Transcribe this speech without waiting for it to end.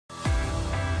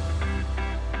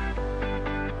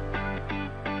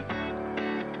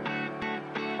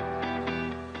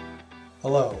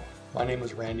Hello, my name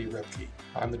is Randy Ripke.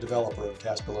 I'm the developer of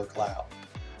TASbillerCloud.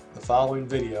 The following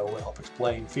video will help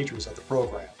explain features of the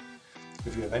program.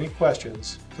 If you have any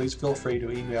questions, please feel free to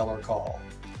email or call.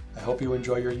 I hope you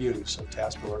enjoy your use of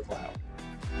TASbillerCloud.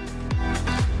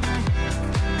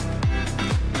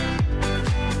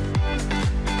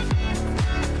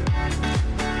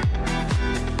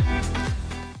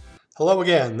 Hello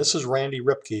again, this is Randy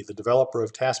Ripke, the developer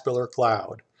of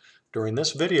TASbillerCloud. During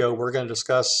this video, we're going to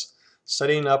discuss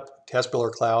setting up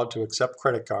TASbillerCloud to accept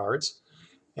credit cards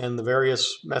and the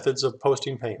various methods of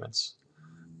posting payments.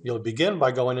 You'll begin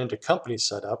by going into Company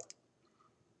Setup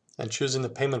and choosing the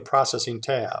Payment Processing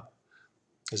tab.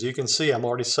 As you can see, I'm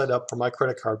already set up for my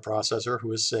credit card processor,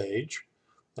 who is Sage,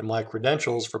 and my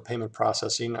credentials for payment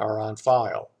processing are on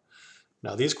file.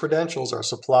 Now, these credentials are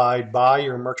supplied by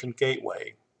your merchant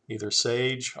gateway, either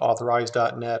Sage,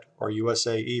 Authorize.net, or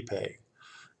USA ePay.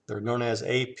 They're known as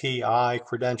API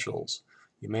credentials.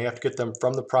 You may have to get them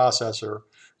from the processor.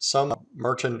 Some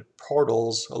merchant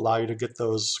portals allow you to get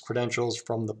those credentials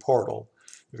from the portal.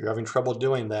 If you're having trouble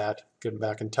doing that, get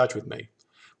back in touch with me.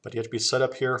 But you have to be set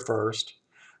up here first.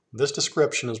 This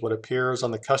description is what appears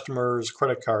on the customer's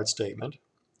credit card statement.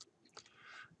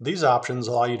 These options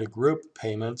allow you to group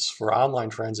payments for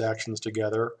online transactions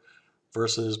together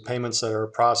versus payments that are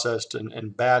processed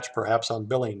in batch, perhaps on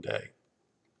billing day.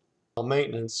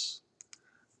 Maintenance,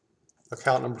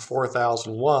 account number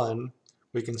 4001,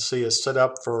 we can see is set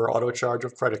up for auto charge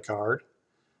of credit card.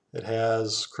 It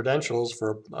has credentials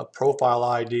for a profile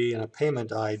ID and a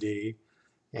payment ID,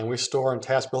 and we store in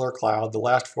TASbillerCloud the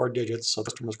last 4 digits of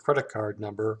the customer's credit card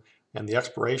number and the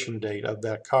expiration date of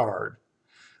that card.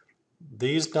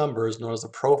 These numbers, known as the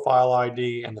profile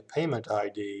ID and the payment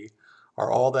ID,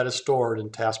 are all that is stored in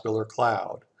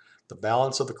TASbillerCloud. The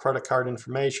balance of the credit card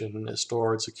information is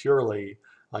stored securely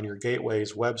on your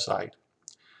gateway's website.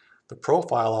 The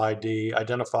profile ID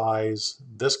identifies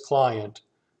this client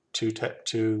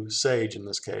to Sage in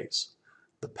this case.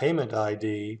 The payment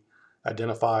ID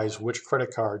identifies which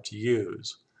credit card to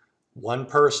use. One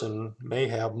person may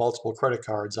have multiple credit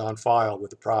cards on file with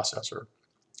the processor.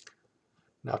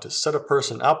 Now, to set a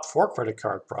person up for credit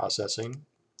card processing,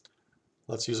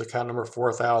 let's use account number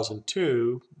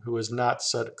 4002, who is not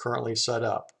currently set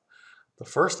up. The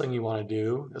first thing you want to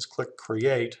do is click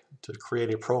Create to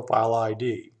create a profile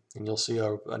ID, and you'll see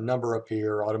a number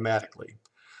appear automatically.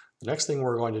 The next thing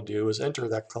we're going to do is enter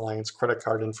that client's credit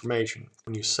card information.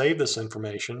 When you save this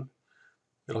information,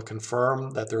 it'll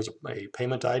confirm that there's a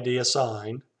payment ID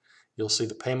assigned. You'll see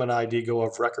the payment ID go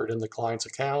of record in the client's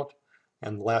account,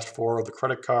 and the last 4 of the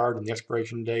credit card and the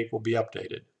expiration date will be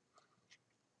updated.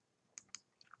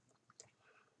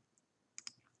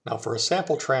 Now, for a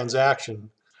sample transaction,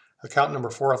 account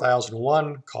number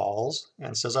 4001 calls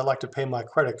and says, I'd like to pay my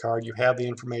credit card. You have the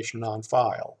information on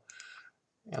file.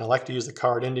 And I'd like to use the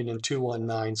card ending in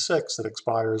 2196 that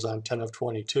expires on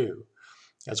 10/22.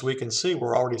 As we can see,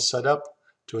 we're already set up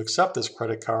to accept this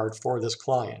credit card for this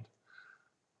client.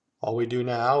 All we do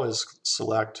now is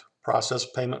select Process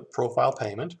Payment Profile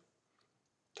Payment.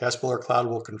 TASbillerCloud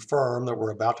will confirm that we're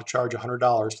about to charge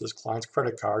 $100 for this client's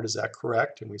credit card. Is that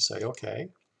correct? And we say OK.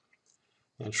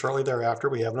 And shortly thereafter,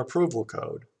 we have an approval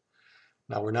code.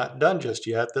 Now, we're not done just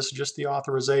yet. This is just the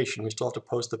authorization. We still have to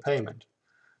post the payment.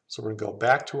 So we're going to go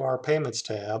back to our Payments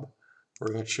tab.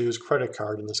 We're going to choose Credit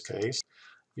Card in this case.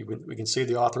 We can see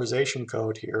the authorization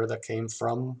code here that came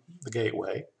from the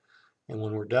gateway. And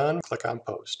when we're done, click on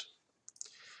Post.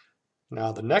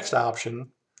 Now, the next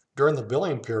option, during the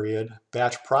billing period,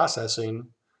 batch processing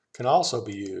can also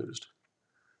be used.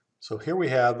 So here we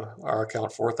have our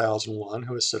account 4001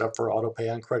 who is set up for auto pay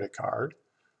on credit card.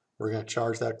 We're going to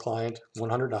charge that client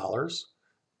 $100,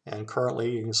 and currently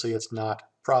you can see it's not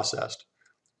processed.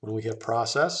 When we hit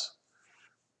process,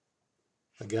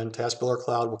 again,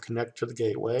 TASbillerCloud will connect to the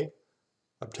gateway,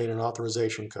 obtain an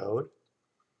authorization code,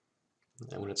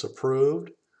 and when it's approved,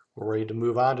 we're ready to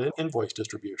move on to invoice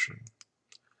distribution.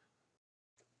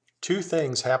 2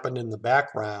 things happened in the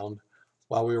background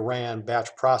while we ran batch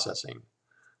processing.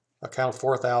 Account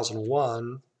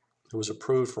 4001, who was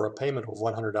approved for a payment of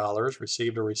 $100,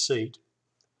 received a receipt.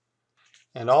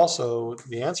 And also,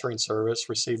 the answering service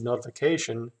received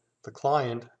notification the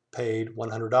client paid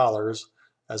 $100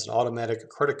 as an automatic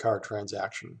credit card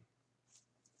transaction.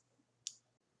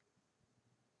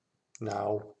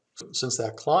 Now, since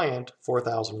that client,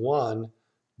 4001,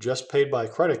 just paid by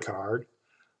credit card,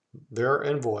 their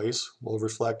invoice will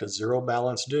reflect a 0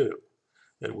 balance due.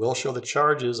 It will show the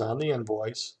charges on the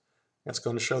invoice. It's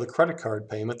going to show the credit card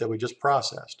payment that we just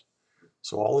processed.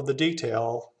 So all of the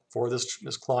detail for this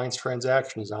client's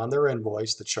transaction is on their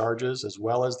invoice, the charges as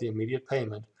well as the immediate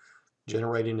payment,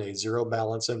 generating a zero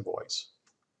balance invoice.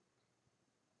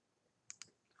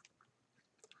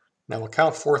 Now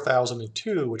account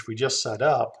 4002, which we just set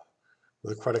up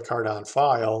with a credit card on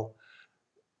file,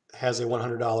 has a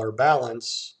 $100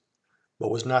 balance,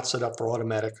 but was not set up for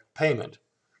automatic payment.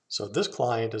 So this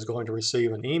client is going to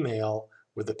receive an email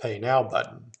with the Pay Now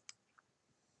button.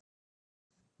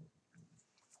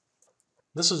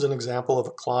 This is an example of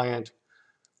a client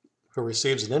who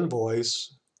receives an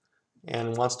invoice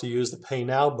and wants to use the Pay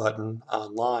Now button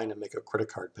online and make a credit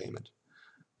card payment.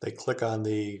 They click on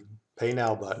the Pay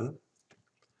Now button.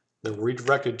 They're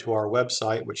redirected to our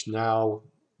website, which now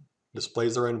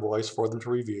displays their invoice for them to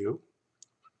review.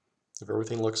 If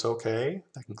everything looks okay,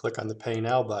 they can click on the Pay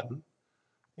Now button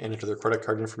and enter their credit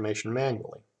card information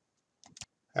manually.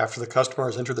 After the customer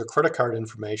has entered their credit card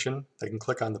information, they can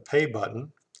click on the Pay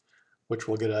button, which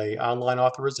will get an online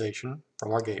authorization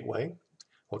from our gateway.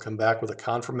 We'll come back with a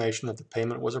confirmation that the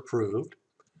payment was approved,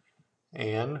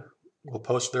 and we'll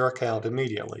post their account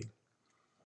immediately.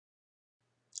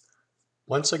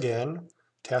 Once again,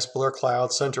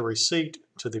 TASbillerCloud sent a receipt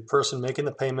to the person making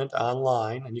the payment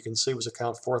online, and you can see it was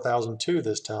account 4002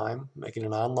 this time, making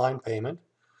an online payment,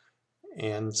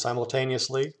 and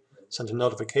simultaneously sent a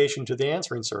notification to the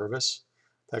answering service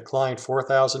that client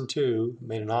 4002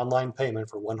 made an online payment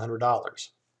for $100.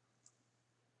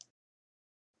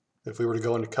 If we were to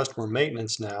go into customer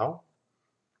maintenance now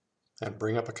and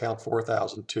bring up account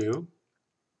 4002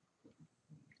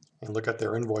 and look at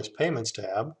their invoice payments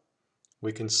tab,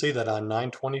 we can see that on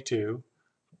 9/22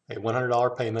 a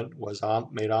 $100 payment was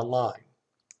made online.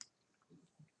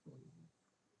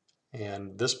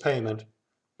 And this payment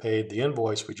paid the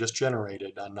invoice we just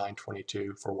generated on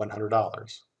 9/22 for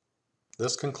 $100.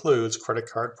 This concludes credit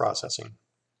card processing.